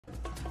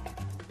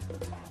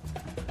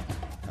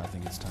I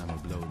think it's time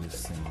to blow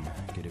this scene.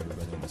 Get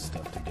everybody in the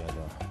stuff together.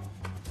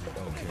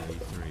 Okay,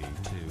 3,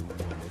 2,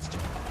 1, let's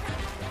jump.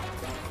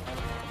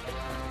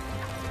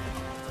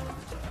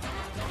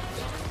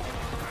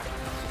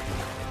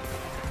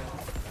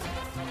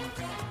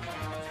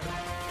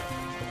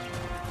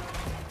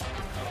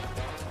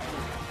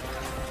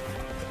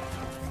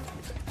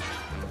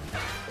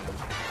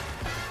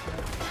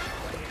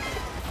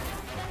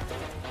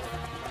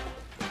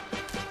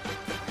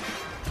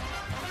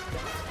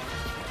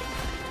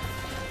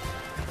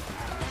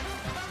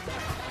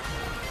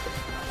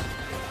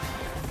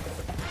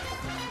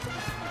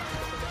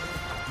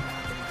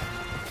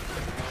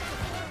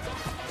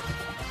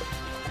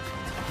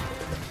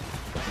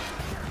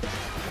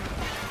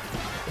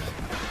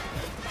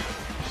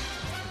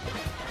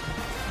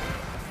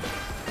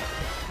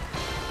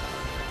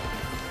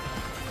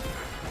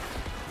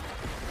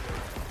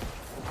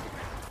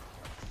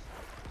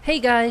 Hey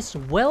guys,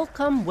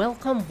 welcome.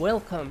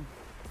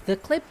 The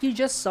clip you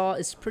just saw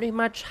is pretty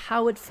much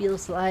how it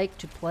feels like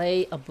to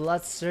play a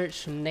Blood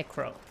Surge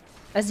Necro.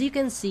 As you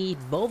can see,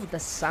 both the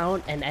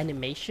sound and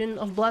animation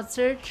of Blood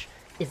Surge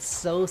is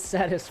so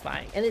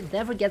satisfying and it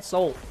never gets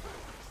old.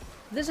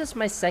 This is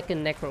my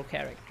second Necro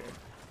character.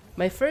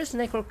 My first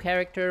Necro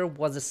character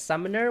was a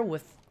summoner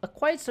with a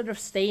quite sort of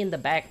stay in the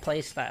back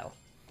playstyle.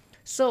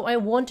 So I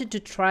wanted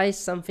to try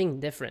something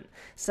different,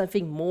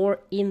 something more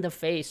in the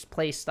face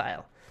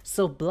playstyle.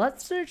 So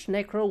Blood Surge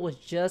Necro was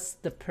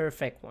just the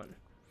perfect one.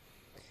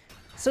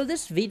 So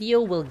this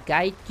video will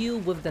guide you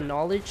with the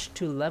knowledge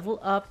to level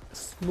up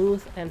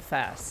smooth and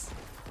fast.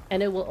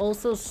 And it will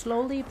also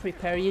slowly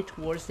prepare you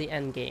towards the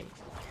end game.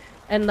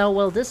 And now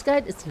while this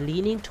guide is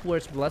leaning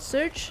towards Blood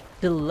Surge,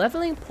 the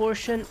leveling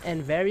portion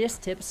and various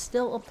tips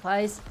still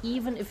applies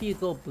even if you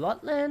go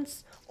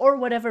Bloodlands or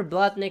whatever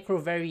Blood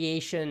Necro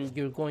variation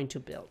you're going to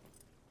build.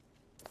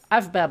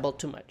 I've babbled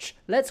too much.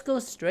 Let's go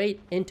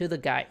straight into the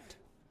guide.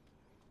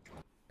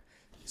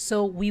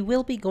 So we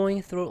will be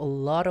going through a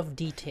lot of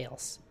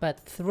details, but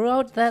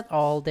throughout that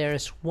all there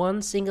is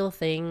one single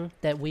thing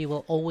that we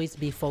will always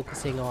be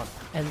focusing on,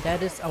 and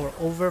that is our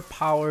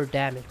overpower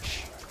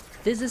damage.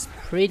 This is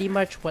pretty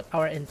much what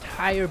our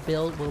entire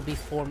build will be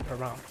formed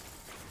around.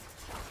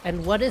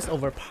 And what is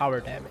overpower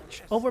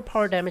damage?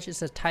 Overpower damage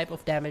is a type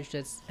of damage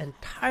that's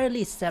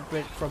entirely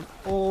separate from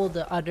all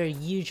the other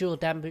usual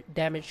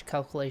damage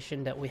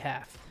calculation that we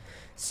have.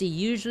 See,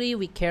 usually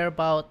we care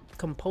about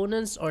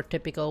components or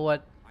typical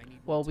what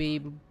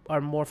we are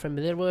more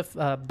familiar with,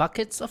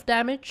 buckets of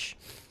damage.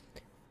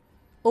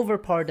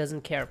 Overpower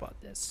doesn't care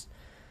about this.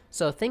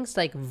 So things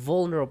like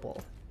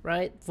vulnerable,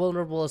 right?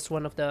 Vulnerable is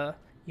one of the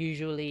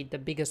usually the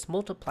biggest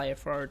multiplier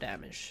for our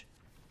damage.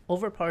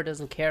 Overpower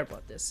doesn't care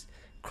about this.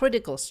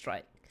 Critical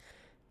strike.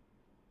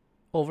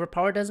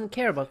 Overpower doesn't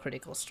care about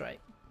critical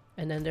strike.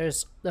 And then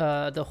there's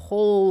the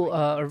whole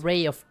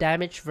array of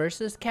damage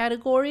versus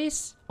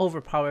categories.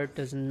 Overpower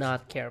does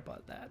not care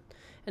about that.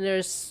 And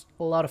there's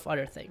a lot of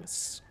other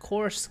things.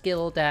 Core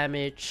skill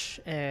damage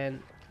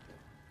and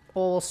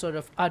all sort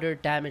of other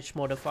damage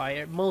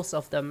modifier. Most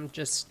of them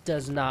just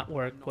does not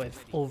work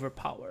with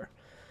overpower.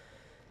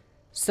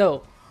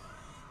 So,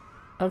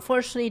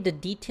 unfortunately, the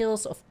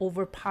details of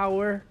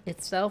overpower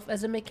itself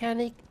as a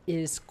mechanic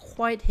is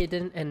quite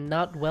hidden and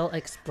not well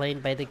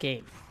explained by the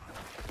game.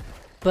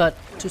 But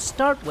to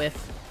start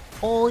with,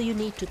 all you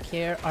need to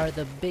care are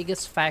the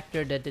biggest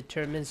factor that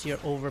determines your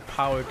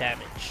overpower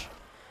damage.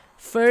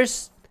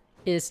 First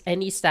is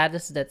any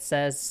status that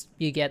says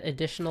you get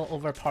additional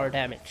overpower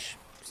damage.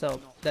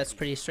 So that's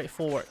pretty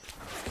straightforward.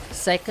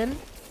 Second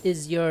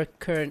is your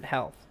current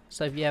health.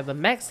 So if you have a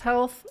max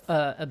health,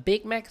 a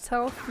big max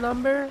health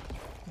number,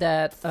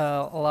 that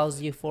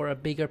allows you for a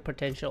bigger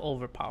potential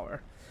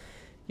overpower.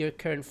 Your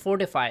current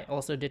fortify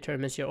also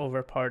determines your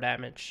overpower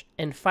damage.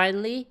 And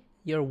finally,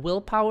 your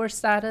willpower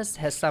status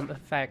has some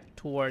effect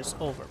towards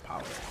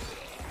overpower.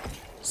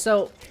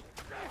 So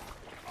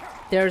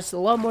there's a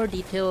lot more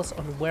details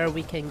on where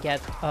we can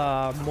get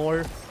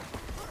more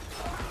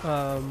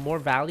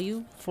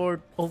value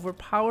for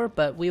overpower,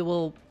 but we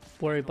will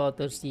worry about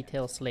those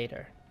details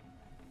later.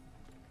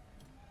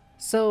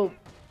 So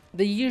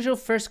the usual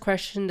first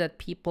question that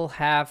people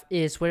have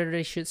is whether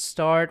they should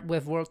start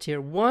with World Tier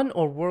 1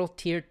 or World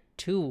Tier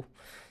 2,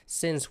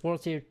 since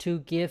World Tier 2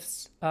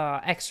 gives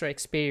extra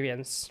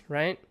experience,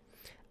 right?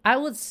 I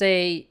would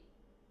say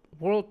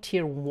World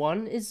Tier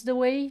 1 is the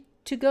way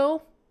to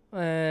go.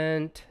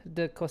 And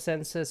the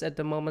consensus at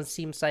the moment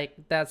seems like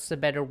that's the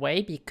better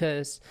way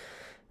because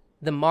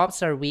the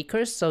mobs are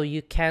weaker, so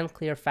you can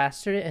clear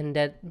faster, and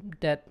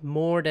that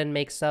more than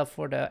makes up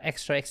for the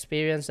extra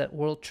experience that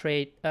World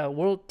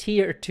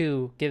Tier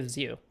 2 gives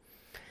you.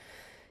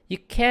 You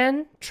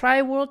can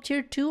try World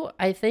Tier 2.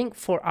 I think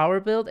for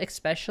our build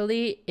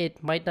especially,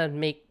 it might not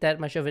make that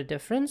much of a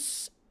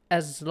difference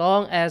as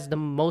long as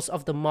most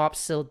of the mobs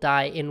still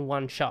die in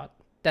one shot.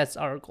 That's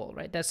our goal,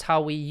 right? That's how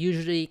we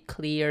usually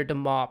clear the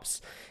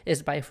mobs,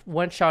 is by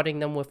one-shotting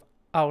them with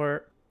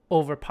our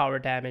overpower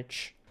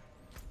damage.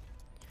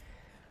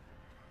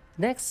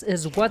 Next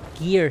is what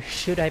gear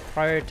should I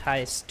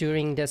prioritize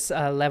during this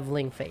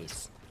leveling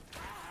phase?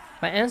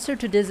 My answer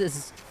to this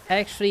is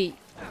actually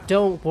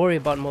don't worry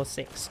about most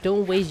things.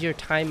 Don't waste your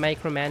time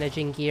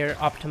micromanaging gear,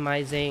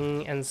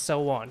 optimizing, and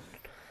so on.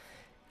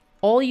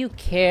 All you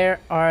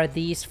care are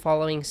these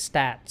following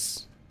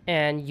stats.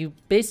 And you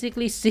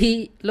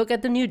basically look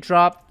at the new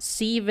drop,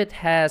 see if it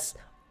has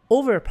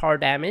overpower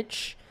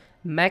damage,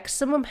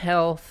 maximum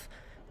health,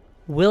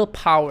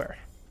 willpower.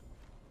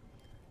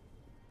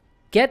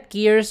 Get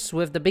gears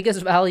with the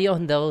biggest value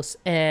on those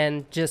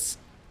and just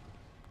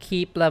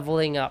keep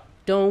leveling up.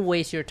 Don't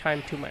waste your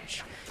time too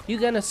much. You're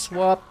gonna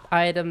swap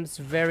items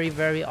very,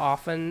 very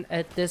often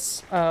at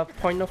this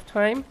point of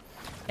time,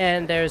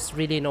 and there's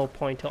really no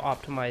point to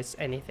optimize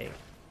anything.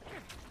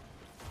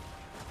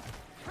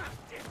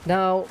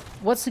 Now,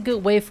 what's a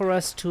good way for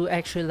us to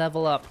actually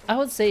level up? I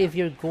would say if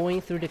you're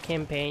going through the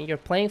campaign, you're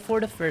playing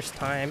for the first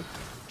time,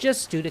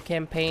 just do the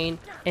campaign,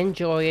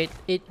 enjoy it.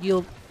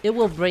 It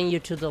will bring you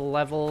to the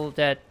level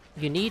that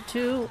you need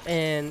to,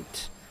 and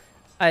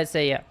I'd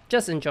say yeah,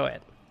 just enjoy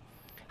it.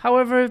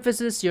 However, if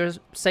this is your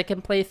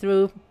second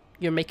playthrough,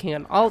 you're making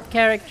an alt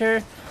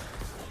character,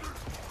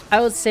 I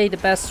would say the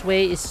best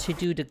way is to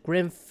do the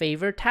Grim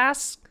Favor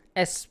task,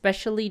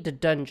 especially the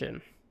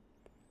dungeon.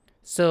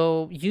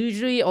 So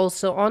usually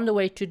also on the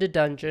way to the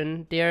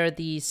dungeon, there are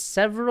these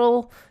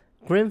several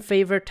Grim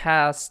Favor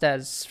tasks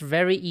that's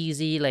very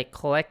easy, like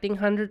collecting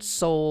 100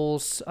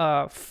 souls,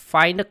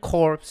 find a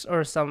corpse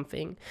or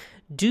something.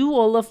 Do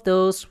all of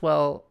those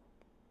while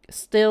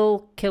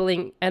still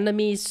killing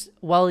enemies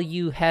while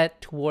you head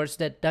towards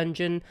that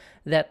dungeon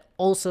that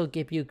also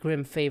give you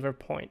Grim Favor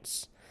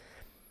points.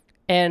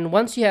 And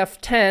once you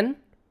have 10,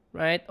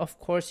 right, of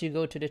course you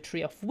go to the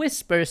Tree of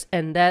Whispers,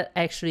 and that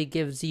actually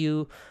gives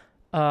you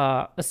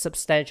a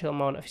substantial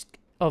amount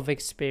of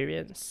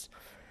experience.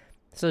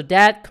 So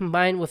that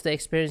combined with the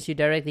experience you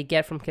directly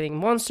get from killing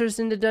monsters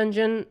in the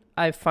dungeon,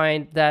 I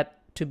find that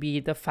to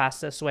be the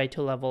fastest way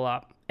to level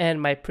up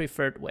and my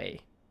preferred way.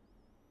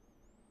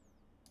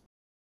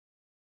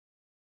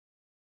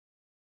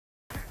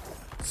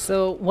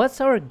 So what's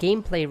our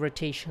gameplay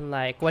rotation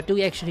like? What do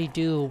we actually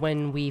do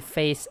when we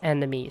face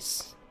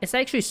enemies? It's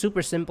actually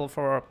super simple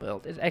for our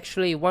build. It's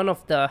actually one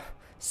of the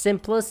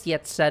simplest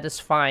yet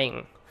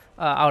satisfying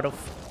out of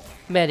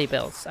many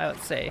builds, I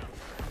would say.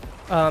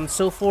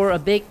 So for a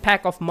big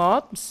pack of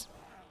mobs,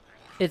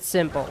 it's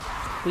simple.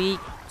 We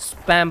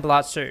spam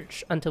Blood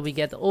Surge until we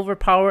get the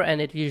Overpower, and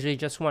it usually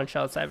just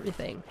one-shots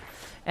everything.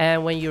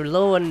 And when you're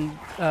low on,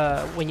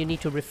 when you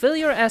need to refill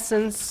your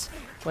essence,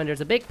 when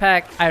there's a big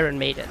pack, Iron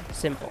Maiden,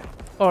 simple.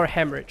 Or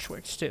Hemorrhage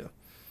works too.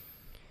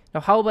 Now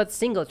how about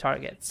single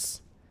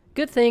targets?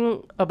 Good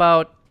thing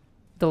about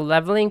the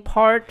leveling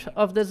part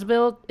of this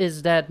build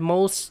is that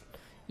most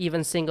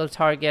even single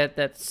target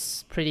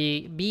that's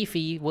pretty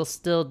beefy will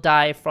still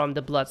die from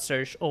the Blood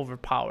Surge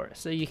Overpower.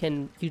 So you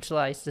can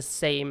utilize the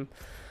same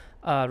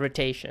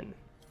rotation.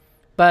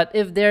 But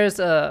if there's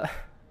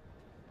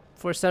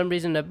for some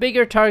reason a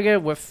bigger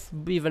target with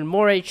even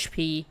more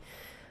HP,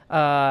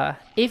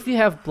 if you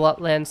have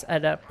Bloodlance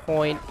at that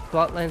point,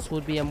 Bloodlance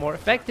would be a more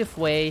effective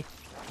way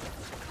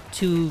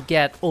to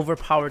get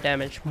overpower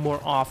damage more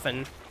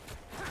often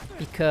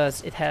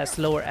because it has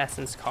lower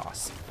essence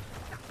cost.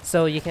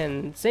 So you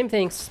can, same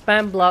thing,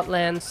 spam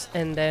Bloodlance,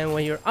 and then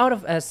when you're out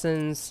of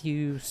essence,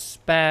 you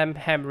spam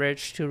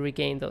Hemorrhage to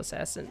regain those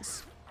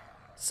essence.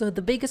 So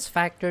the biggest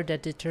factor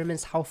that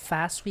determines how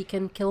fast we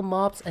can kill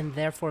mobs and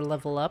therefore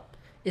level up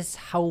is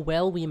how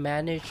well we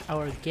manage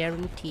our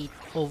guaranteed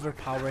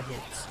overpower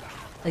hits.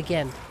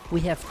 Again,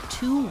 we have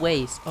two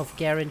ways of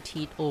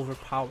guaranteed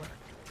overpower.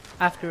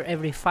 After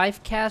every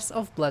 5 casts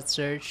of Blood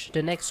Surge,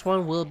 the next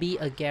one will be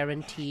a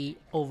guaranteed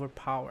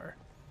overpower.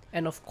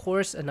 And of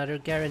course, another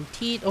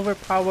guaranteed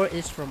overpower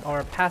is from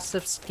our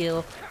passive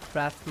skill,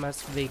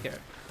 Rathma's Vigor.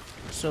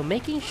 So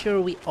making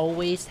sure we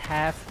always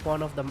have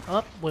one of them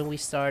up when we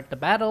start the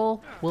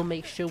battle will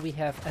make sure we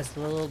have as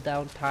little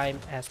downtime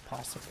as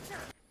possible.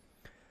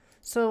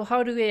 So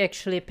how do we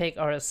actually pick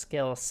our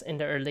skills in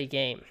the early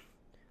game?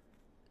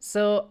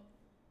 So,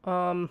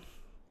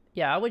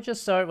 yeah, I would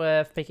just start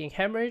with picking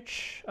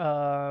Hemorrhage.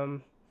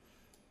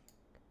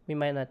 We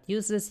might not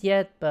use this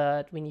yet,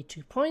 but we need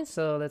 2 points,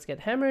 so let's get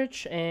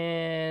Hemorrhage.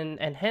 And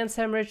Enhanced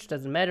Hemorrhage,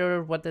 doesn't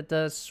matter what it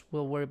does,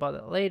 we'll worry about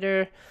it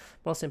later.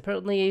 Most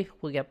importantly,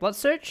 we'll get Blood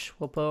Surge,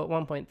 we'll put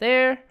 1 point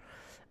there.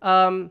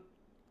 The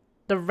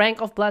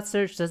rank of Blood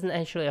Surge doesn't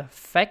actually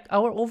affect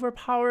our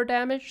overpower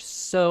damage,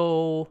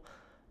 so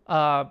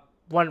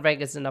 1 rank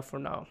is enough for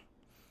now.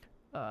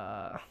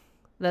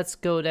 Let's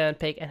go then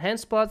pick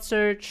Enhanced Blood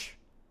Surge.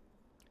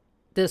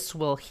 This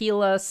will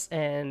heal us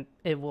and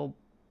it will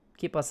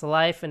keep us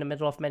alive in the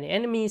middle of many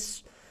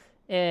enemies.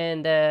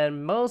 And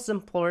then most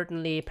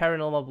importantly,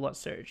 Paranormal Blood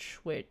Surge,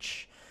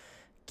 which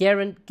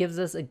gives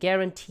us a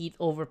guaranteed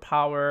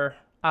overpower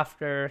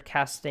after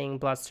casting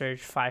Blood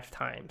Surge 5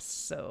 times.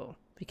 So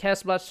we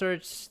cast Blood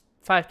Surge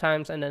 5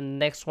 times and then the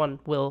next one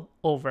will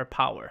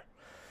overpower.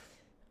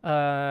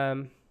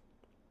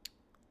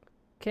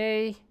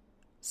 Okay.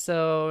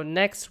 So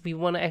next we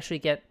want to actually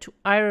get to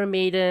Iron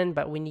Maiden,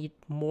 but we need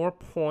more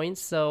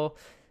points. So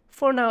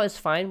for now it's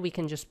fine. We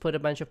can just put a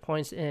bunch of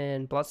points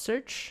in Blood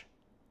Surge.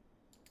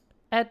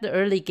 At the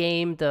early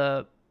game,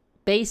 the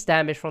base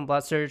damage from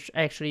Blood Surge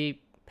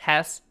actually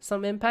has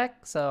some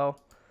impact. So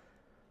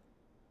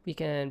we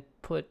can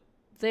put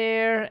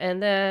there,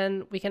 and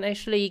then we can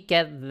actually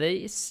get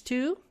these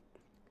two.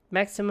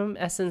 Maximum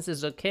Essence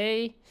is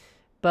okay,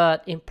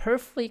 but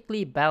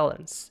imperfectly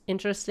balanced.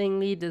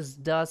 Interestingly, this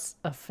does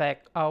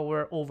affect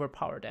our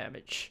Overpower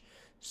damage.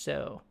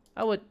 So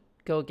I would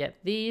go get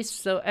these.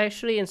 So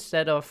actually,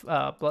 instead of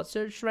Blood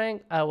Surge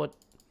rank, I would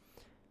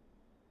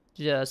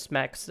just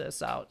max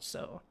this out.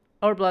 So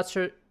our Blood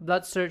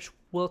Surge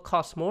will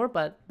cost more,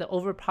 but the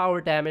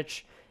Overpower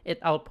damage it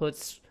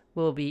outputs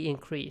will be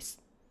increased.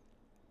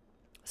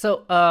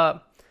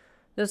 So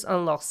this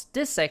unlocks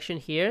this section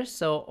here.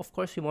 So of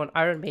course we want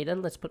Iron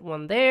Maiden. Let's put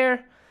one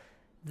there.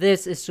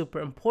 This is super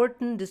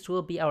important. This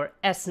will be our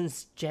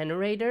essence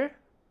generator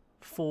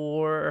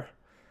for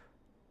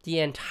the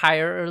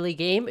entire early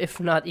game, if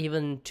not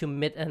even to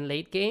mid and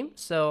late game.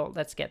 So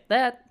let's get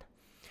that.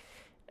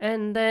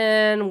 And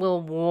then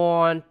we'll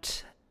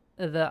want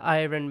the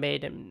Iron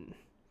Maiden.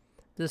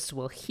 This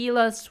will heal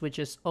us, which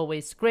is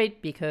always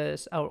great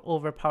because our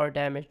overpower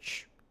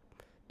damage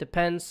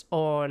depends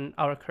on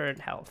our current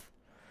health.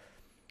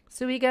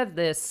 So we got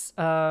this.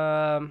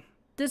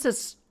 This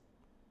is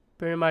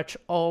pretty much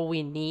all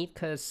we need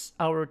because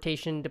our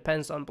rotation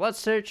depends on Blood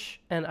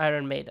Surge and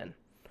Iron Maiden,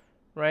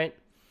 right?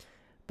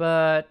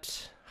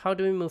 But how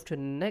do we move to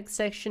the next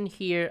section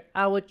here?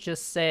 I would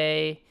just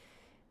say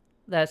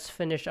let's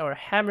finish our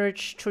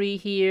hemorrhage tree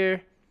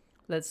here.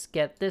 Let's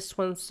get this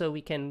one so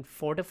we can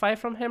fortify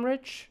from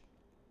hemorrhage.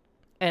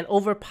 And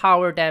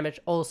overpower damage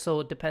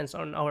also depends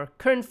on our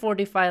current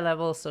fortify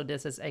level, so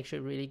this is actually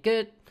really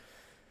good.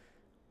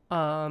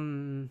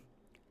 And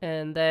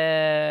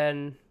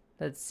then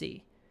let's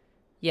see.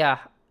 Yeah,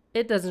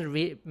 it doesn't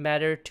really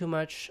matter too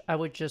much. I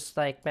would just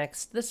like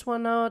max this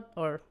one out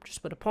or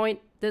just put a point.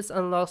 This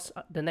unlocks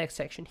the next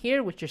section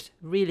here, which is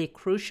really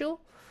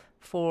crucial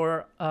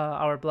for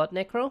our blood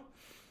necro.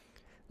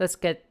 Let's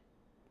get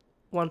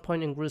 1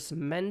 point in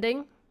gruesome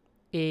mending.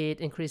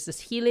 It increases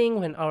healing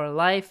when our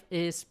life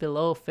is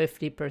below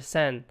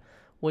 50%,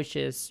 which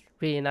is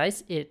really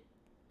nice. It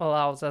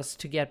allows us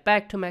to get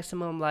back to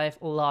maximum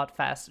life a lot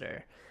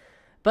faster.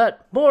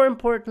 But more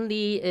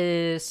importantly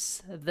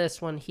is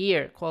this one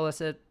here,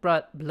 Qualisite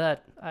Blood.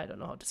 I don't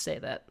know how to say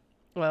that.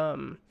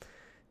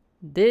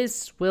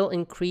 This will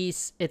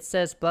increase, it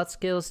says blood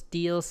skills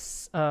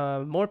deals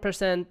more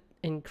percent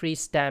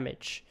increased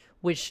damage,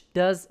 which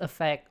does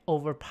affect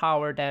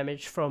overpower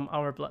damage from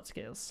our blood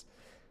skills.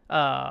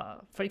 For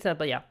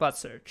example, yeah, Blood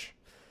Surge.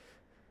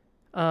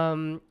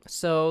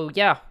 So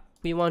yeah,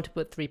 we want to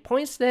put 3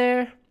 points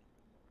there.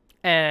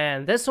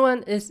 And this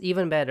one is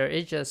even better.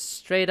 It just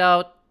straight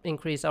out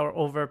increase our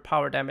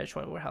overpower damage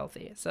when we're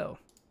healthy. So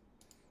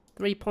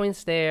 3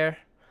 points there.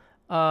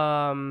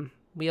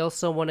 We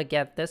also want to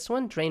get this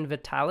one, Drain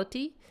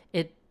Vitality.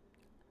 It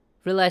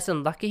relies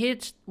on lucky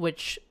hits,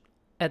 which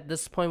at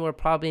this point we're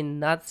probably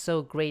not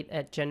so great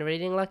at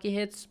generating lucky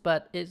hits,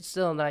 but it's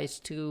still nice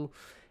to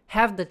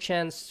have the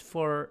chance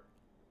for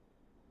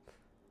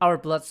our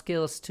blood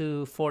skills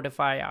to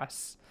fortify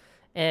us.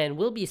 And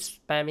we'll be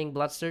spamming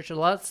Blood Surge a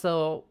lot,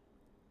 so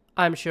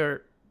I'm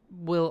sure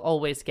we'll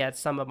always get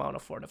some amount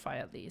of fortify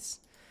at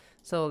least.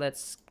 So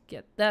let's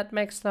get that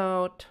maxed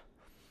out.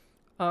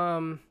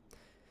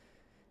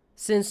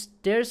 Since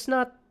there's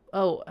not...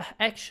 Oh,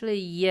 actually,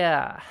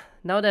 yeah.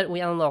 Now that we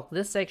unlock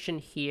this section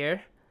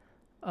here,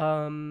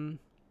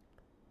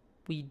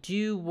 we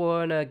do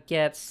want to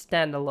get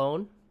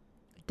standalone.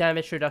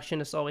 Damage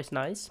reduction is always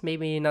nice.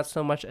 Maybe not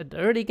so much at the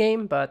early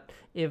game, but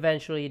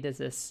eventually this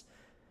is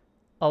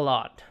a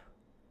lot.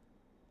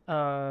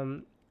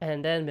 And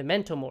then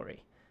Memento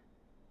Mori.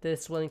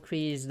 This will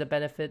increase the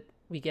benefit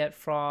we get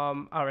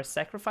from our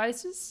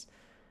sacrifices,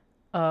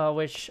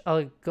 which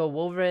I'll go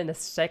over in a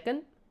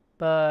second.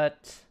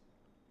 But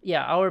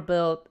yeah, our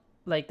build,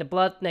 like the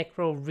Blood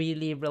Necro,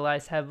 really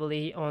relies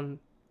heavily on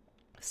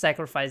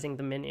sacrificing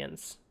the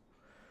minions.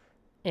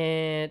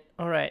 And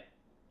alright,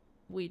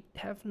 we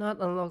have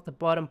not unlocked the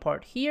bottom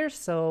part here,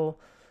 so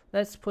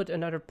let's put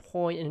another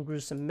point in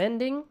Gruesome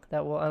Mending.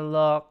 That will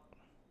unlock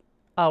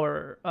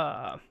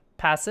our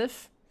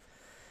passive.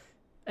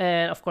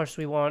 And of course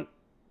we want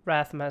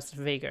Wrathmaster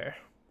Vigor.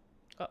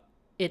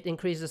 It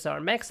increases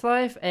our max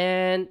life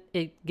and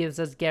it gives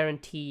us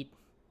guaranteed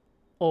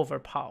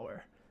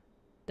overpower.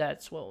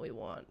 That's what we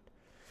want.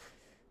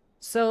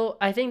 So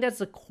I think that's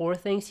the core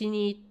things you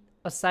need.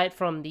 Aside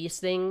from these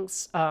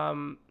things,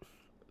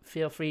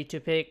 feel free to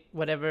pick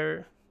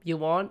whatever you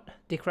want.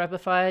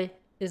 Decrepify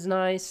is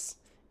nice.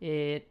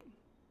 It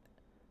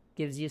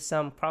gives you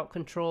some crowd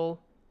control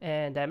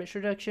and damage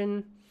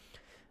reduction.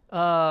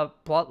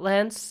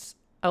 Bloodlance,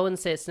 I wouldn't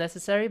say it's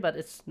necessary, but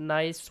it's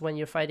nice when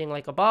you're fighting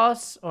like a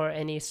boss or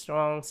any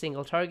strong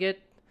single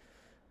target.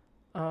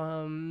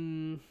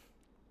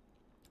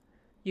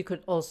 You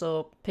could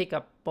also pick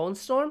up Bone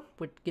Storm,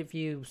 which give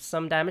you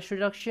some damage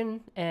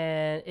reduction,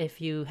 and if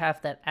you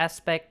have that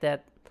aspect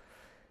that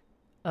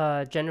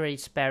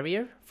generates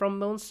barrier from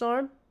Bone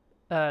Storm,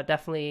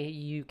 definitely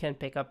you can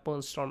pick up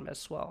Bone Storm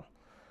as well.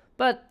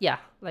 But yeah,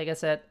 like I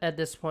said, at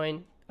this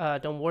point,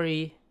 don't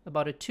worry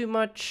about it too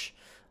much,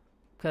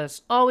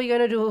 because all we're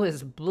gonna do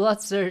is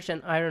Blood Surge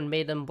and Iron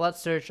Maiden, Blood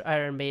Surge,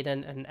 Iron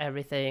Maiden, and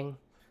everything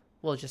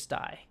will just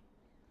die.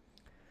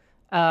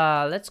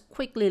 Let's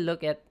quickly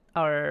look at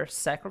our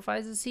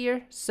sacrifices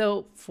here.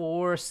 So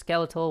for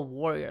Skeletal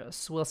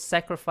Warriors, we'll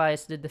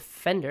sacrifice the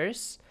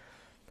Defenders.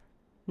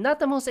 Not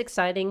the most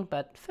exciting,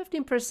 but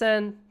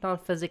 15%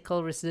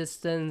 non-physical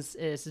resistance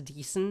is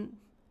decent.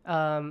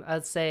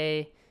 I'd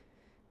say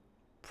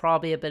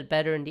probably a bit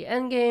better in the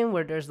endgame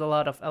where there's a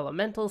lot of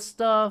elemental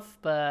stuff,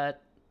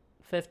 but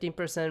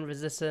 15%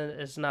 resistance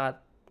is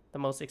not the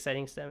most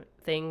exciting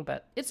thing,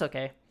 but it's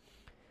okay.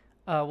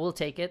 We'll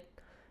take it.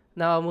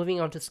 Now moving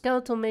on to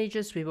Skeletal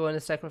Mages, we want to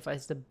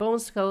sacrifice the Bone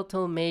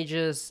Skeletal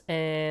Mages,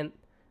 and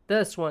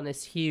this one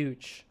is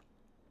huge.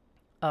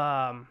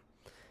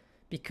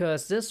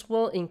 Because this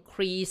will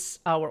increase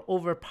our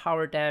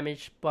overpower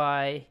damage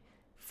by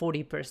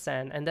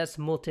 40%, and that's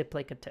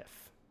multiplicative,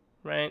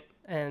 right?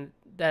 And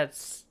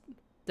that's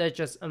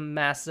just a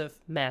massive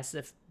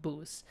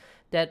boost.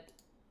 That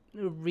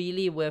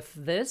really, with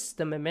this,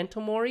 the Memento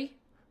Mori,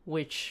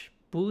 which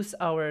boosts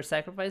our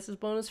sacrifices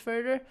bonus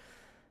further,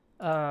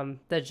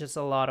 that's just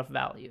a lot of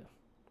value.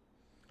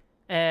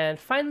 And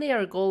finally,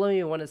 our golem,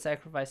 we want to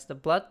sacrifice the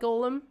Blood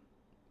Golem,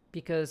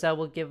 because that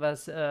will give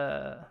us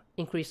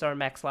increase our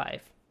max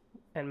life,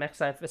 and max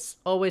life is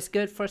always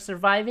good for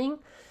surviving,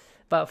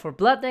 but for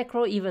Blood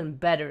Necro even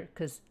better,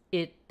 because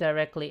it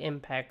directly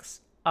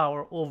impacts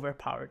our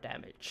overpower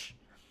damage.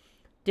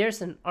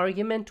 There's an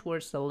argument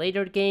towards the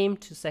later game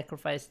to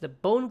sacrifice the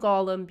Bone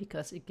Golem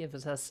because it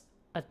gives us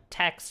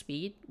attack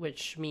speed,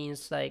 which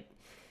means like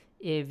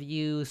if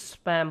you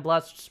spam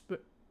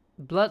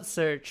Blood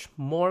Surge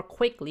more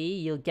quickly,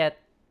 you'll get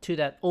to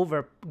that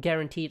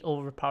guaranteed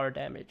overpower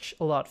damage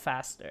a lot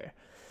faster.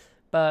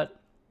 But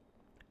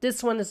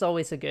this one is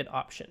always a good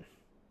option.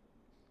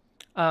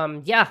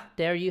 Yeah,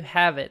 there you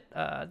have it.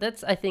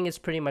 That's, I think, is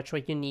pretty much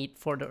what you need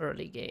for the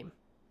early game.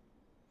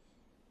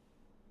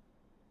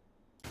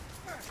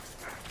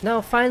 Now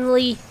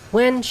finally,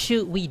 when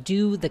should we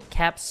do the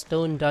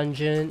Capstone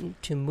Dungeon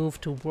to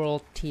move to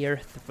World Tier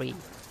 3?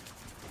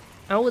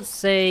 I would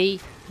say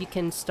you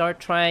can start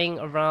trying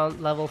around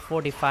level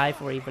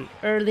 45 or even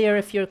earlier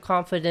if you're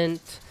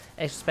confident,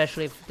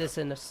 especially if this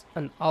is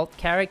an alt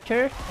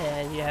character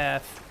and you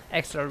have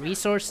extra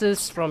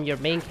resources from your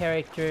main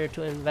character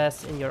to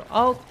invest in your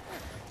alt.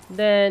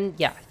 Then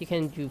yeah, you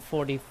can do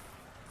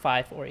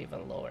 45 or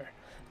even lower.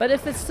 But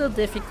if it's still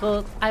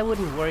difficult, I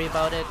wouldn't worry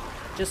about it.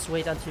 Just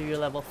wait until you're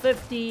level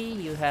 50,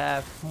 you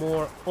have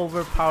more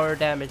overpower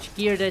damage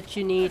gear that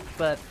you need,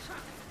 but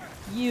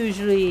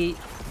usually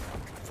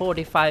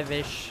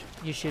 45-ish,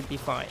 you should be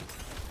fine.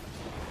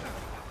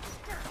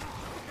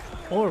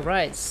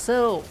 Alright,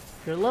 so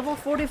you're level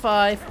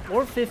 45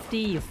 or 50,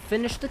 you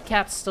finished the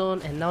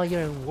capstone, and now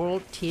you're in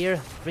World Tier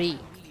 3.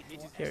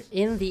 You're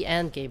in the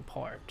endgame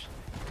part.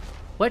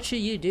 What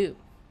should you do?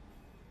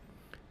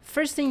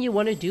 First thing you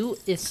want to do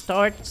is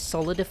start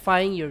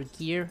solidifying your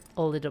gear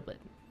a little bit.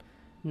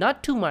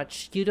 Not too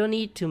much. You don't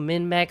need to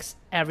min-max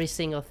every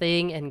single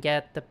thing and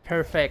get the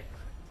perfect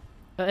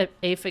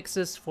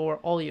affixes for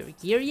all your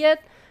gear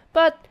yet,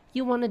 but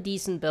you want a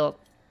decent build.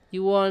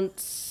 You want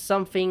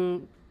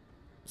something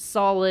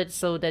solid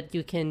so that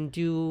you can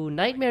do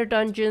nightmare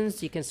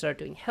dungeons, you can start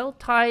doing hell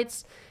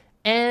tides,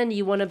 and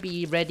you want to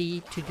be ready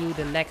to do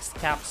the next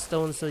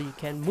capstone so you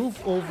can move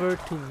over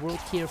to World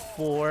Tier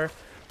 4,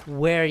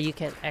 where you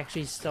can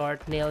actually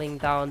start nailing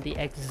down the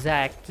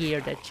exact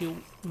gear that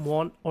you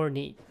want or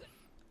need.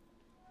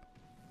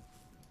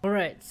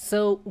 Alright,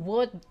 so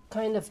what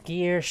kind of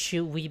gear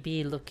should we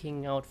be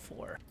looking out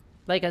for?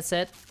 Like I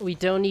said, we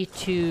don't need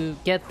to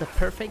get the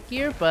perfect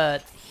gear,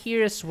 but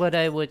here's what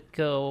I would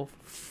go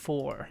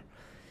for.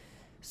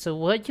 So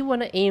what you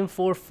want to aim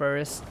for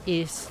first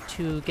is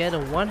to get a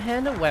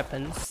one-handed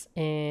weapons,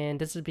 and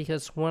this is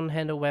because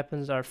one-handed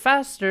weapons are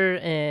faster,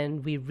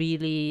 and we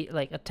really,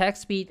 like, attack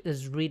speed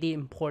is really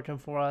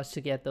important for us to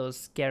get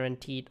those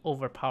guaranteed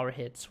overpower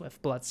hits with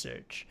Blood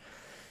Surge.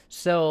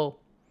 So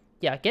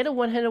yeah, get a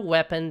one-handed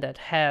weapon that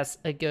has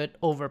a good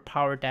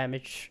overpower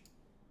damage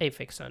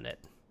affix on it.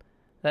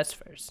 That's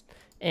first.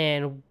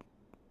 And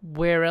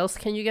where else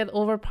can you get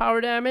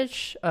overpower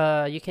damage?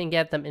 You can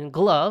get them in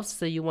gloves.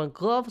 So you want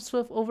gloves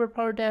with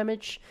overpower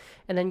damage.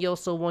 And then you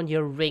also want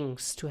your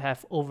rings to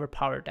have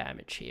overpower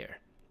damage here.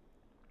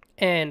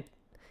 And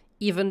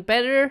even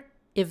better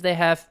if they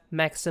have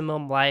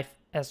maximum life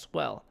as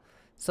well.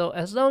 So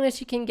as long as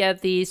you can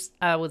get these,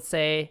 I would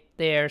say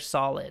they're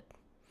solid.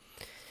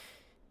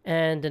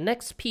 And the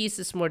next piece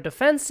is more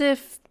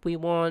defensive. We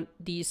want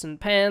decent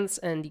pants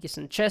and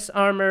decent chest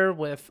armor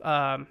with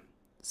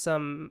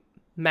some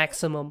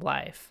maximum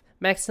life.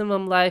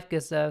 Maximum life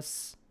gives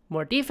us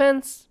more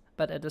defense,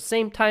 but at the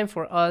same time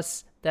for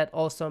us, that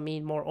also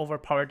mean more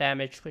overpower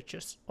damage, which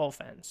is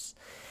offense.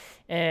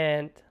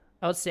 And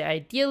I would say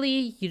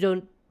ideally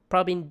you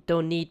probably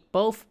don't need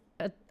both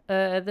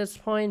at this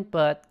point,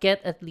 but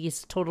get at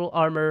least total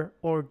armor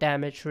or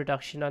damage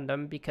reduction on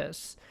them,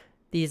 because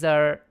these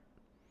are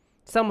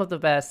some of the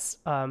best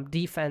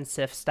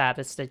defensive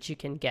status that you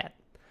can get.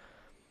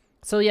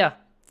 So yeah,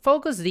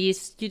 focus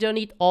these. You don't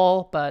need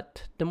all,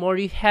 but the more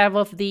you have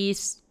of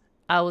these,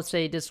 I would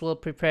say this will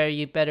prepare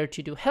you better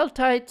to do Hell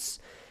Tides,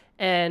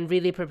 and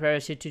really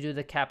prepares you to do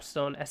the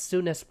Capstone as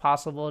soon as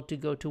possible to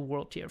go to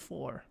World Tier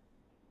 4.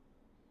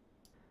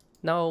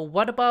 Now,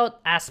 what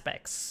about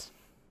aspects?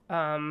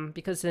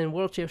 Because in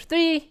World Tier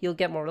 3, you'll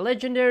get more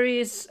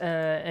legendaries,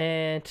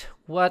 and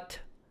what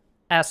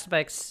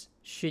aspects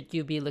should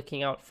you be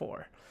looking out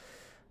for?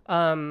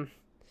 At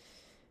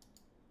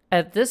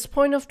this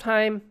point of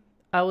time,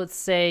 I would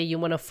say you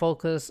want to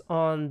focus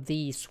on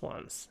these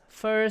ones.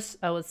 First,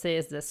 I would say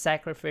is the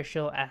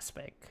sacrificial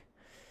aspect.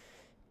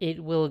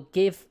 It will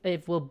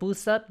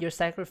boost up your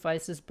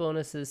sacrifices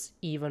bonuses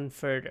even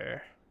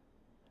further.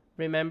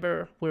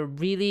 Remember,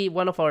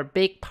 one of our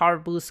big power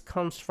boosts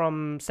comes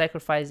from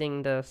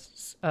sacrificing the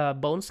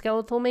Bone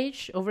Skeletal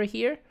Mage over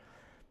here,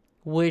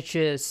 which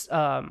is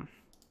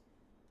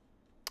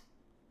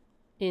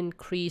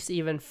increased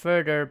even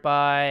further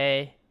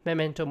by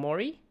Memento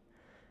Mori.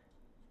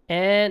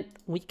 And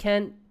we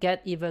can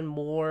get even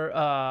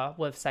more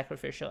with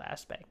sacrificial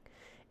aspect.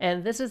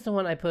 And this is the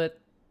one I put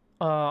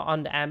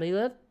on the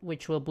amulet,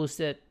 which will boost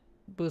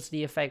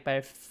the effect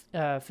by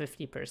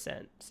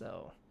 50%.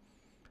 So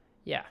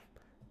yeah,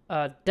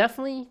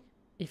 definitely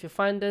if you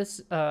find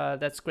this,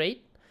 that's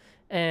great.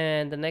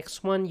 And the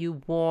next one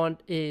you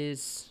want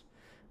is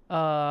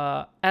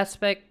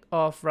aspect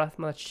of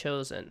Rathma's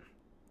Chosen.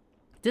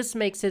 This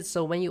makes it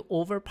so when you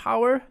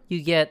overpower,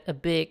 you get a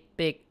big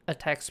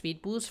attack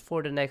speed boost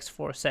for the next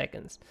 4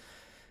 seconds.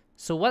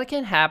 So what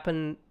can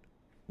happen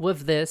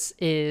with this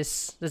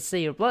is, let's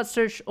say your Blood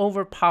Surge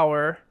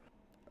overpower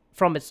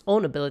from its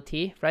own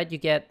ability, right? You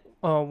get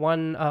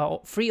one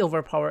free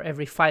overpower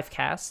every 5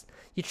 casts.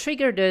 You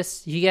trigger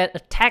this, you get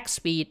attack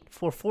speed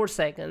for 4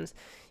 seconds.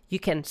 You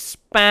can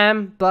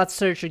spam Blood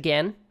Surge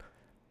again,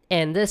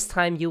 and this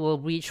time you will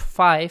reach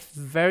 5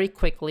 very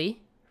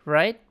quickly,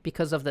 right?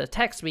 Because of the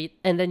attack speed,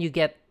 and then you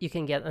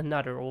can get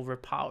another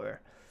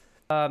overpower.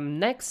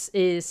 Next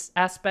is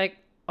aspect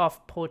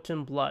of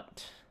Potent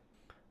Blood.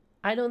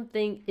 I don't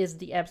think is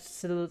the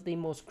absolutely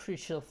most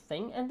crucial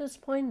thing at this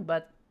point,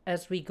 but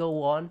as we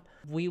go on,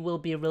 we will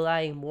be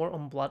relying more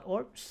on Blood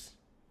Orbs,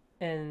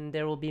 and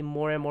there will be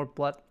more and more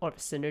Blood Orb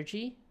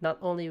synergy. Not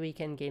only we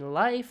can gain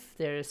life,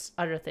 there's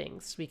other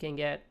things. We can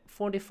get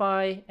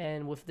Fortify,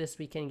 and with this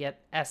we can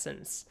get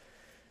Essence.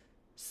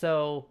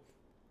 So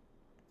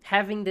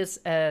having this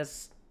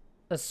as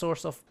a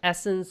source of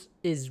Essence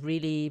is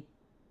really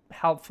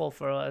helpful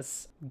for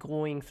us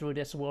going through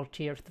this World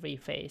Tier 3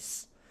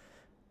 phase.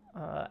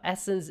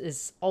 Essence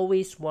is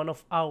always one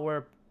of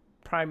our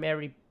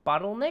primary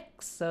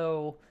bottlenecks,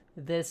 so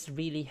this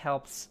really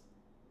helps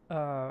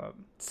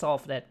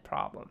solve that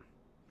problem.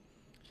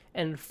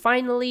 And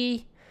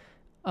finally,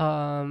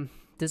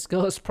 this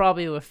goes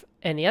probably with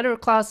any other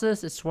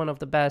classes. It's one of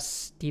the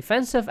best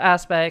defensive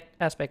aspect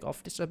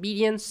of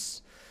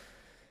Disobedience.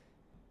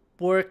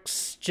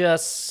 Works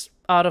just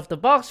out of the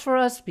box for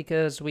us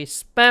because we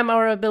spam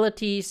our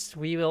abilities.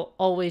 We will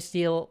always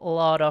deal a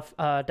lot of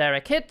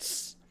direct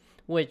hits,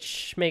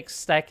 which makes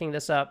stacking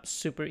this up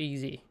super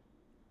easy.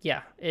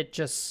 Yeah, it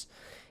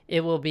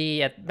will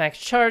be at max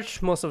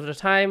charge most of the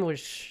time,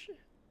 which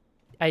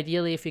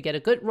ideally if you get a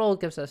good roll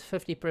gives us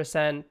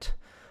 50%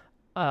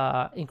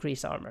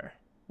 increased armor,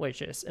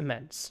 which is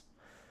immense.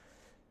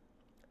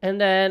 And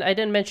then I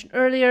didn't mention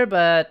earlier,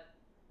 but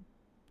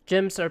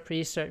gems are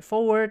pretty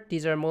straightforward.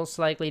 These are most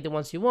likely the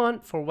ones you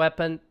want. For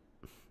weapon,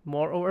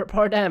 more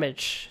overpower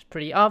damage.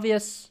 Pretty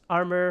obvious.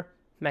 Armor,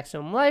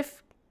 maximum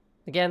life.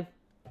 Again,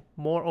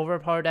 more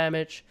overpower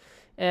damage.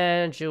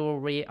 And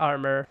jewelry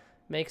armor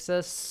makes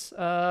us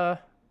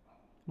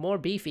more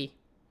beefy.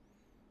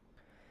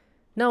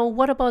 Now,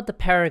 what about the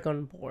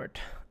Paragon Board?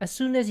 As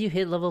soon as you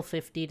hit level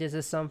 50, this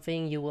is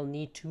something you will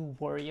need to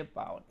worry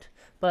about.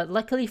 But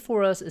luckily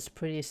for us, it's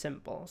pretty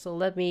simple. So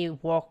let me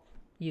walk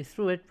you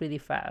through it really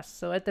fast.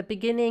 So at the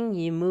beginning,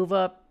 you move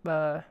up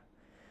in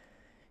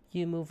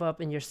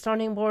your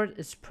starting board.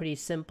 It's pretty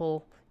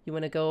simple. You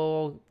want to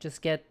go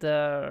just get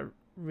the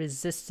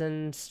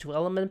resistance to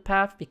element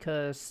path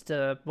because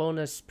the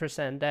bonus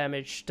 %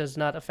 damage does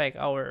not affect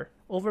our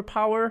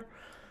overpower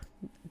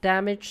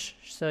damage.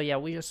 So yeah,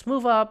 we just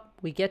move up,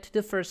 we get to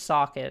the first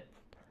socket,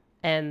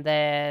 and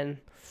then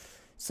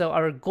so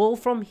our goal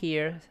from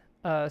here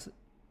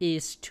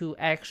is to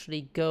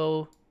actually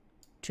go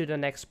to the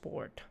next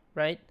board,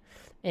 right?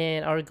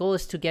 And our goal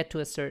is to get to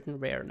a certain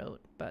rare node.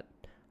 But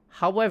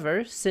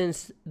however,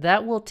 since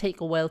that will take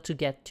a while to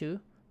get to,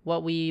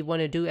 what we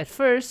want to do at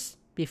first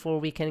before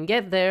we can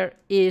get there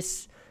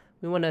is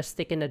we want to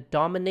stick in a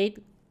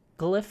dominate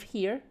glyph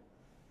here,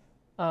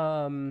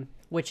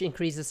 which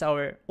increases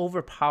our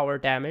overpower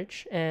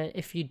damage. And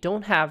if you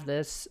don't have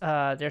this,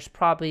 there's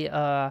probably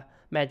a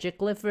magic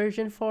glyph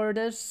version for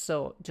this,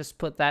 so just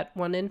put that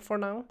one in for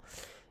now.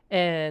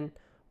 And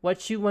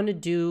what you want to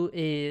do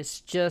is,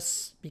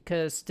 just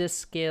because this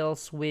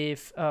scales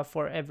with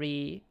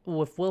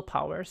with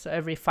willpower, so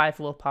every 5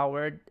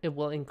 willpower it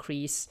will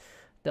increase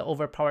the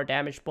overpower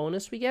damage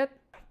bonus we get.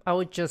 I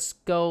would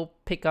just go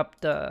pick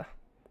up the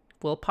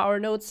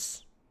willpower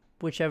notes,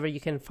 whichever you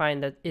can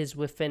find that is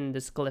within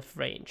this glyph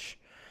range.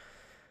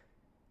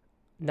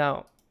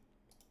 Now,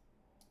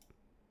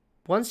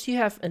 once you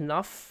have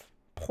enough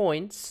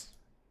points,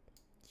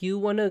 you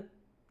want to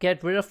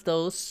get rid of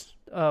those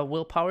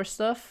willpower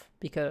stuff,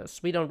 because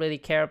we don't really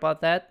care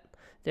about that.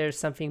 There's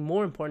something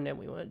more important that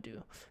we want to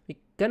do. We're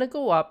gonna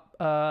go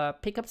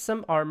up, pick up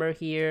some armor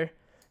here,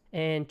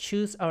 and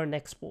choose our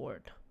next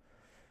board.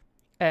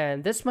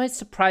 And this might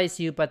surprise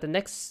you, but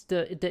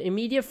the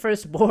immediate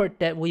first board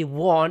that we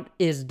want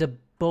is the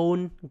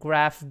Bone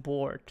Graph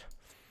board.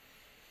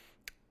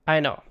 I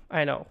know,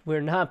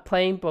 we're not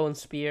playing Bone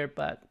Spear,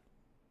 but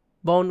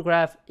Bone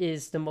Graph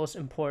is the most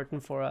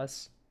important for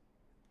us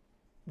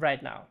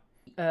right now.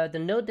 The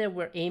node that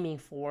we're aiming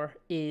for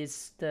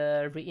is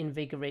the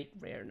Reinvigorate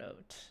rare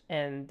node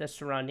and the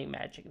surrounding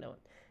magic node.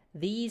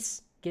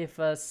 These give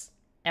us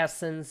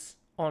essence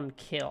on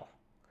kill.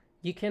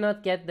 You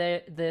cannot get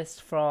this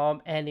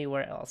from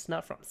anywhere else,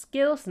 not from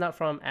skills, not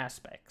from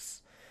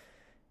aspects.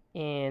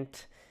 And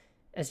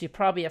as you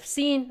probably have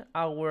seen,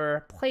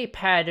 our play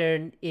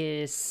pattern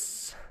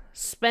is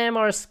spam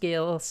our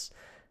skills,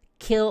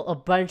 kill a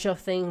bunch of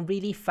things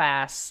really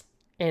fast,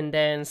 and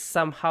then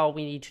somehow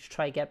we need to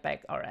try get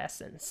back our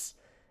essence.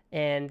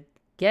 And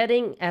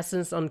getting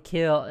essence on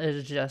kill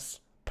is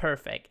just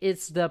perfect.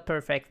 It's the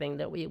perfect thing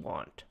that we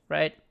want,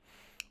 right?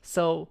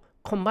 So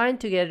combined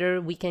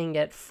together, we can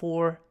get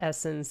 4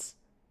 essence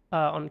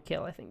on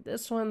kill. I think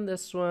this one,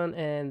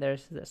 and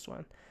there's this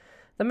one.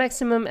 The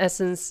maximum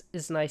essence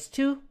is nice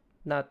too.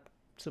 Not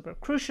super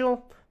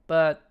crucial,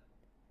 but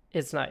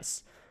it's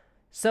nice.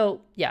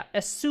 So yeah,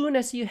 as soon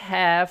as you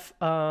have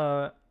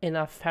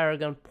enough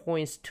Paragon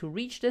points to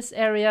reach this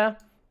area,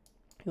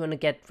 you want to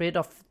get rid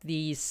of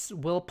these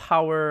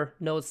willpower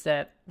nodes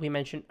that we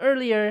mentioned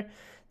earlier.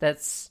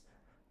 That's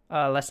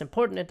less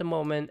important at the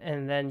moment,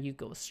 and then you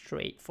go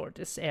straight for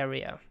this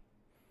area.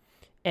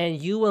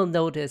 And you will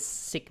notice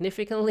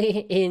significantly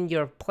in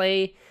your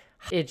play,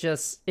 it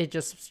just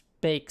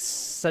makes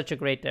such a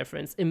great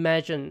difference.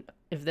 Imagine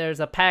if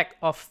there's a pack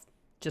of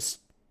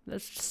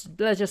let's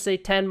just say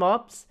 10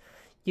 mobs,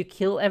 you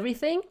kill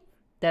everything,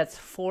 that's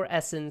 4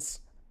 essence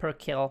per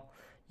kill.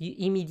 You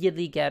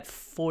immediately get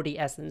 40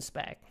 essence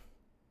back.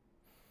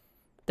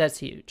 That's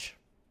huge.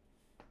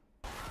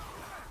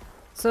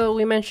 So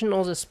we mentioned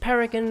all these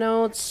Paragon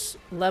nodes,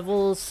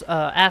 levels,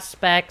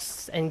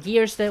 aspects, and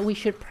gears that we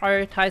should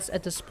prioritize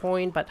at this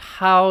point, but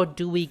how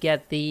do we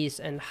get these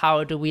and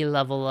how do we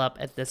level up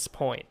at this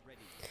point?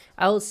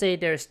 I would say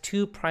there's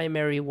 2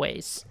 primary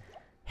ways: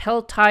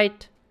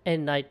 Helltide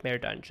and Nightmare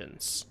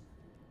Dungeons.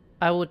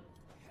 I would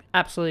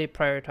absolutely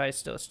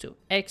prioritize those 2,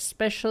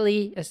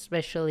 especially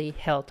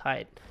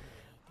Helltide.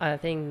 I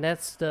think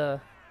that's the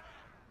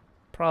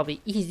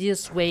probably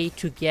easiest way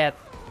to get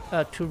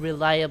to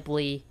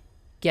reliably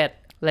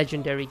get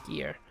legendary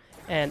gear.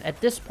 And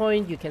at this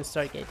point you can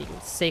start getting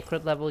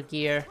sacred level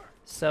gear,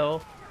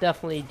 so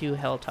definitely do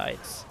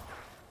Helltides.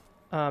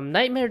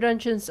 Nightmare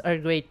Dungeons are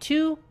great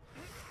too.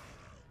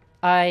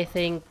 I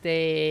think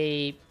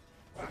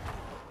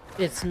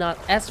it's not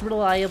as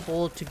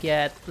reliable to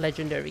get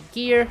legendary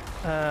gear,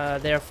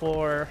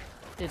 therefore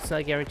it's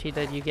not guaranteed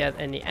that you get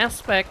any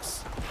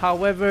aspects.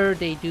 However,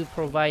 they do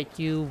provide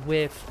you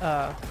with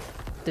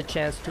the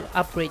chance to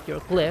upgrade your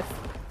glyph.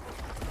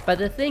 But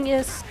the thing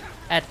is,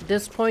 at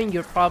this point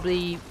you'll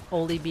probably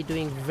only be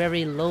doing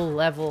very low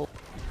level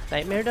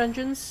Nightmare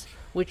Dungeons,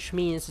 which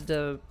means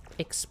the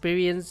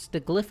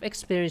glyph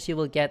experience you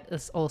will get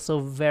is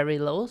also very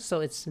low, so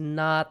it's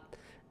not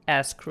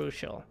as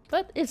crucial,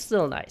 but it's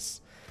still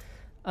nice.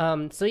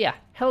 So yeah,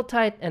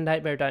 Helltide and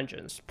Nightmare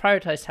Dungeons.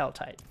 Prioritize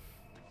Helltide.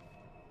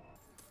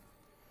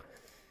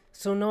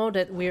 So now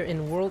that we're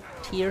in World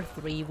Tier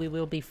 3, we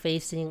will be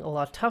facing a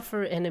lot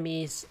tougher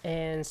enemies,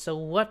 and so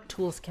what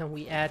tools can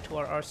we add to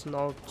our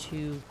arsenal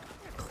to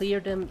clear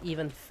them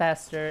even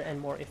faster and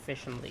more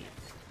efficiently,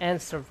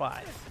 and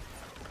survive?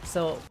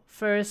 So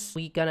first,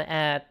 we're gonna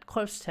add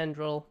Corpse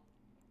Tendril.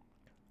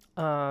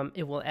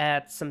 It will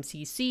add some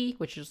CC,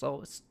 which is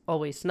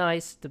always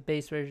nice. The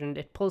base version,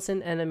 it pulls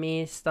in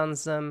enemies,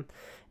 stuns them,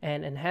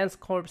 and Enhanced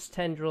Corpse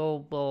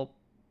Tendril will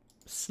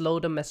slow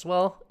them as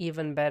well,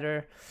 even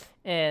better.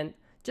 And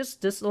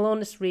just this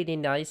alone is really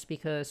nice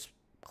because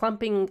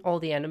clumping all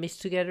the enemies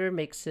together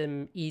makes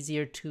them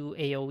easier to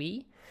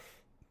AoE.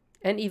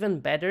 And even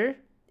better,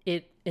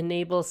 it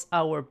enables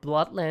our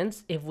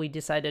Bloodlance, if we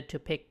decided to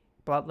pick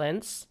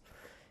Bloodlance,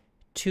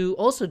 to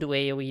also do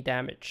AoE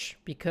damage,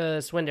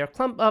 because when they're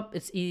clumped up,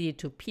 it's easy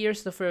to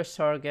pierce the first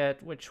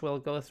target, which will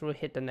go through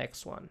hit the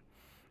next one.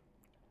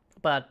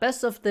 But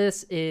best of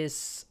this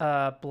is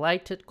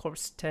Blighted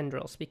Corpse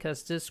Tendrils,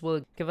 because this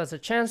will give us a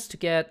chance to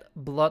get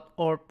Blood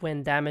Orb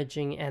when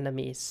damaging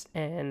enemies.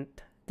 And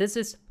this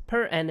is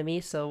per enemy,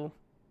 so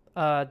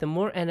the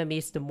more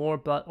enemies, the more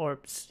Blood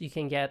Orbs you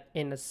can get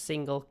in a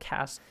single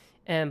cast.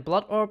 And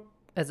Blood Orb,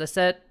 as I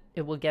said,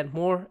 it will get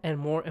more and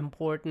more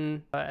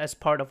important as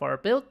part of our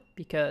build,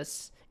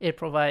 because it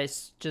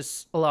provides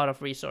just a lot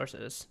of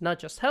resources, not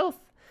just health.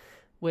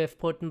 With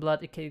Potent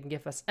Blood, it can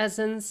give us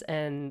essence,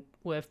 and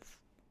with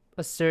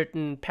a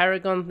certain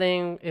Paragon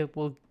thing, it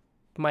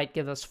might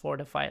give us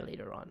Fortify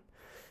later on.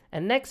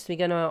 And next, we're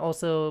gonna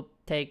also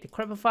take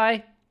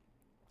Decrepify.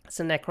 It's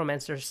a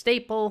Necromancer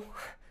staple.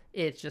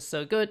 It's just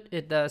so good.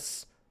 It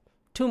does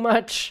too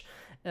much.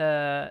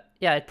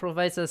 It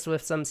provides us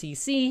with some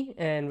CC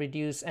and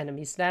reduce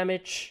enemies'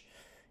 damage.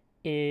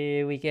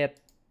 We get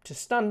to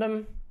stun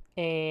them,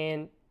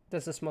 and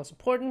this is most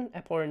important.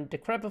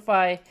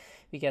 Decrepify.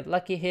 We get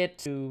Lucky Hit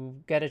to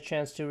get a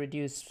chance to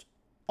reduce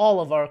all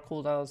of our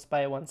cooldowns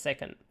by 1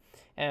 second.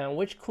 And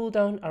which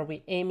cooldown are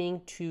we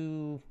aiming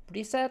to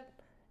reset?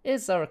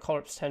 Is our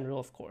Corpse Tendril,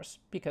 of course,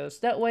 because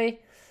that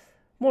way,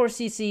 more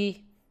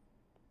CC,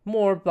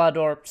 more Blood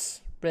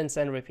Orbs, rinse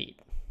and repeat.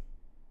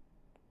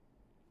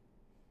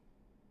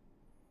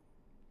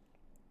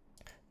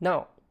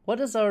 Now, what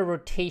does our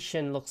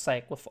rotation looks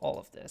like with all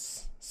of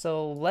this?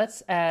 So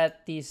let's add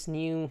these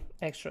new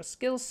extra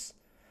skills.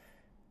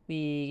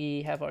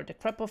 We have our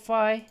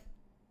Decrepify.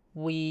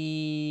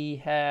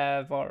 We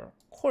have our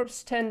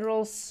Corpse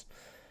Tendrils.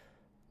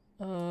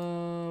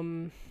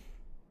 And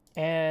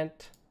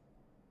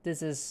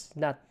this is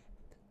not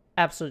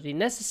absolutely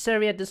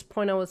necessary at this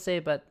point, I would say,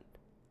 but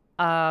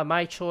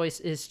my choice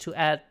is to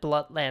add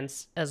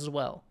Bloodlands as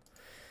well.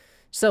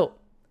 So,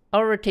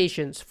 our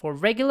rotations for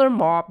regular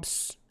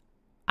mobs,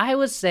 I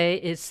would say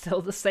it's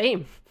still the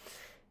same.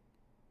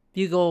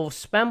 You go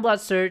spam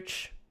Blood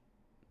Search,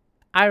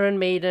 Iron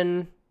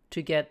Maiden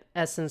to get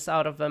essence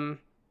out of them,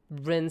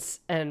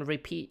 rinse and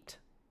repeat.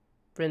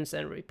 Rinse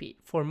and repeat.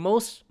 For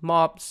most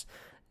mobs,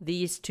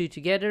 these two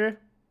together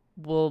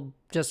will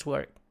just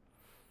work.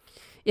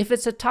 If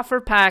it's a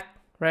tougher pack,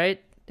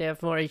 right, they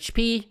have more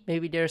HP,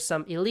 maybe there's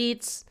some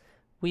elites,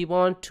 we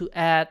want to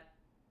add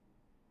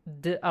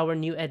our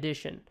new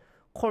addition,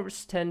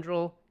 Corpse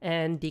Tendril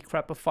and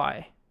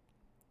Decrepify.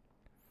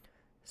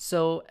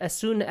 So as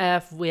soon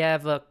as we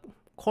have a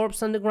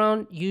corpse on the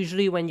ground,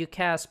 usually when you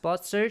cast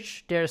Blood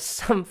Search, there's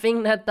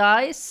something that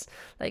dies,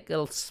 like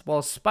a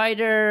small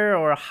spider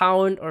or a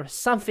hound or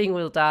something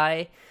will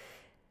die.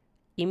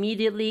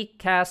 Immediately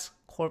cast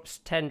Corpse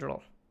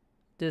Tendril.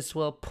 This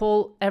will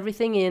pull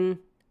everything in,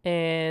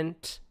 and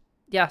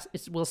yes,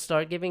 it will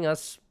start giving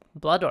us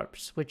Blood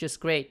Orbs, which is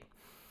great.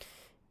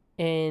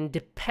 And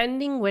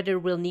depending whether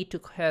we'll need to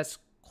cast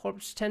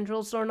Corpse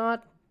Tendrils or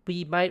not,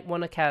 we might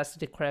want to cast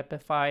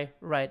Decrepify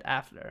right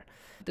after.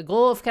 The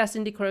goal of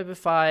casting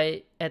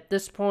Decrepify at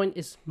this point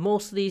is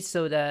mostly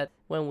so that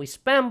when we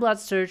spam Blood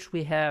Search,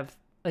 we have,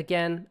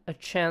 again, a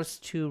chance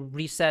to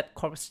reset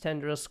Corpse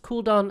Tendril's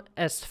cooldown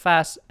as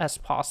fast as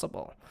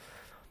possible.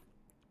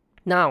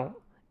 Now,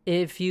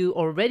 if you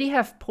already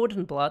have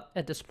Potent Blood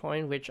at this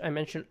point, which I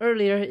mentioned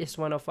earlier is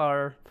one of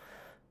our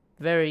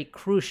very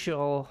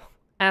crucial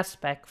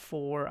aspect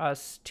for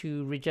us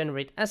to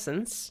regenerate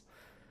essence,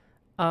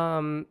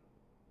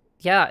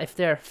 if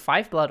there are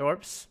 5 Blood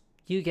Orbs,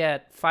 you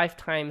get 5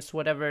 times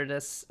whatever it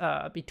is,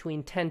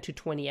 between 10 to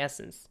 20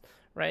 essence,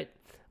 right?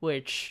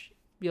 Which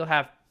you'll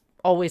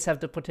always have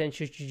the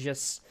potential to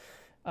just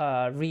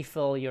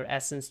refill your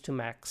essence to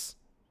max.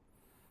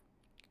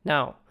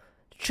 Now,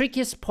 the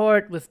trickiest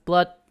part with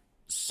Blood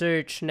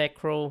Search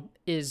Necro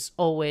is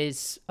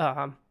always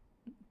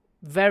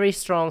very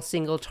strong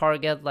single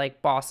target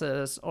like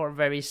bosses, or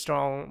very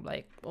strong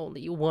like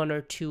only 1 or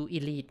 2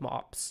 elite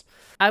mobs.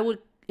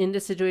 In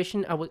this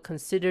situation, I would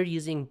consider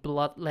using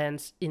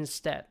Bloodlands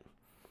instead.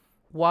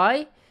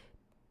 Why?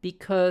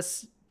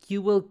 Because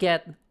you will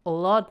get a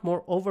lot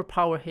more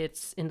Overpower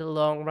hits in the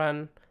long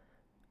run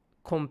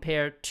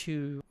compared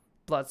to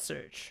Blood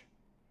Search,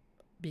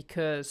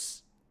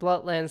 because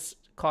Bloodlands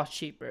cost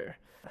cheaper.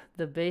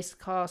 The base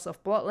cost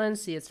of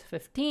Bloodlands is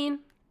 15,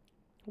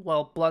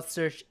 while Blood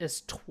Search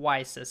is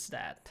twice as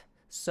that.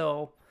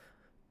 So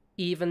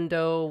even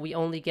though we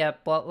only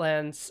get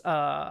Bloodlands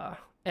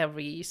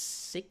every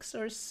 6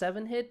 or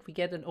 7 hit, we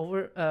get an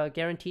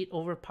guaranteed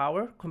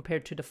Overpower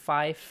compared to the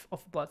 5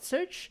 of Blood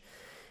Search,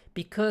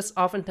 because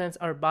oftentimes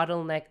our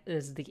bottleneck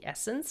is the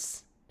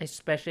essence,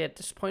 especially at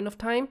this point of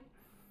time.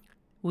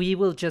 We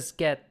will just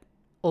get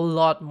a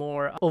lot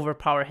more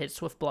Overpower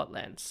hits with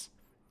Bloodlands.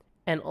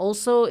 And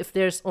also, if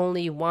there's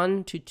only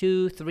 1 to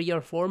 2, 3,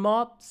 or 4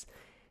 mobs,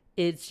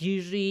 it's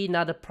usually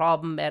not a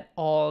problem at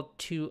all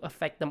to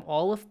affect them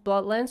all with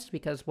Bloodlands,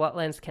 because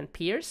Bloodlands can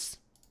pierce,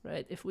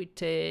 right? If we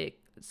take,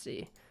 let's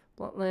see,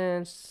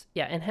 Bloodlands,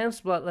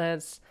 Enhanced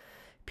Bloodlands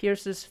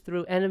pierces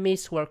through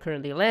enemies who are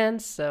currently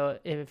lands. So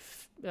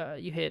if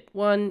you hit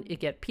 1, you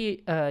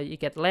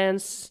get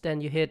lands, then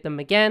you hit them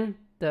again,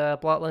 the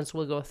Bloodlands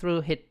will go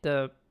through, hit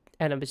the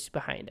enemies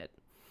behind it.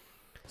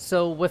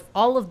 So with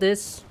all of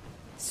this,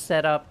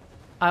 setup,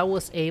 I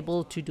was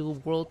able to do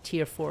World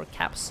Tier 4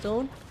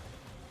 Capstone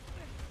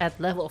at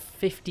level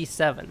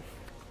 57.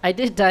 I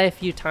did die a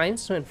few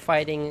times when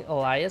fighting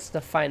Elias,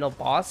 the final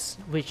boss,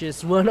 which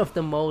is one of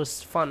the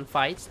most fun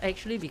fights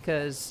actually,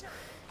 because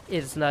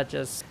it's not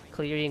just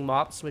clearing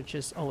mobs, which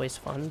is always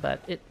fun,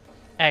 but it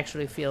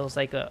actually feels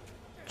like a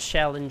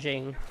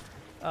challenging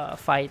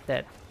fight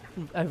that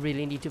I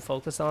really need to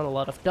focus on, a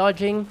lot of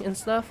dodging and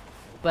stuff.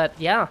 But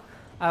yeah,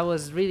 I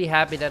was really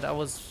happy that I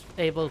was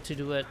able to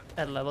do it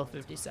at level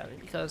 57,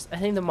 because I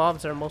think the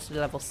mobs are mostly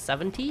level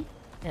 70,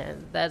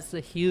 and that's a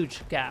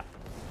huge gap.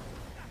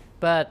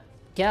 But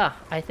yeah,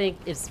 I think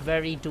it's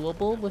very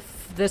doable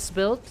with this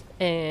build,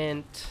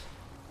 and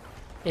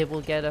it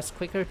will get us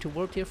quicker to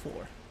World Tier 4.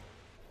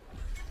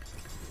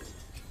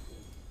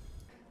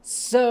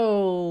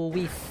 So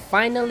we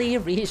finally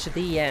reached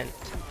the end.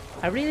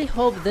 I really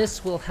hope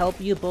this will help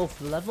you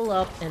both level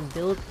up and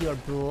build your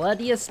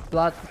bloodiest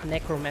blood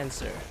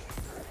Necromancer.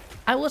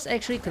 I was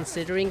actually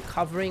considering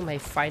covering my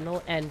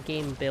final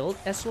endgame build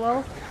as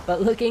well,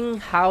 but looking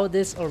how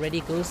this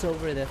already goes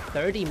over the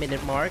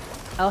 30-minute mark,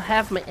 I'll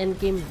have my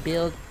endgame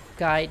build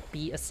guide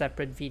be a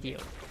separate video.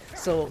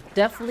 So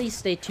definitely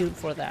stay tuned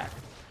for that.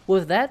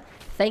 With that,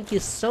 thank you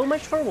so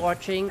much for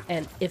watching,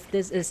 and if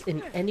this is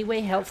in any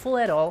way helpful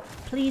at all,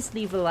 please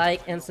leave a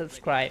like and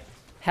subscribe.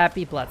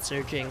 Happy blood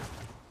surging!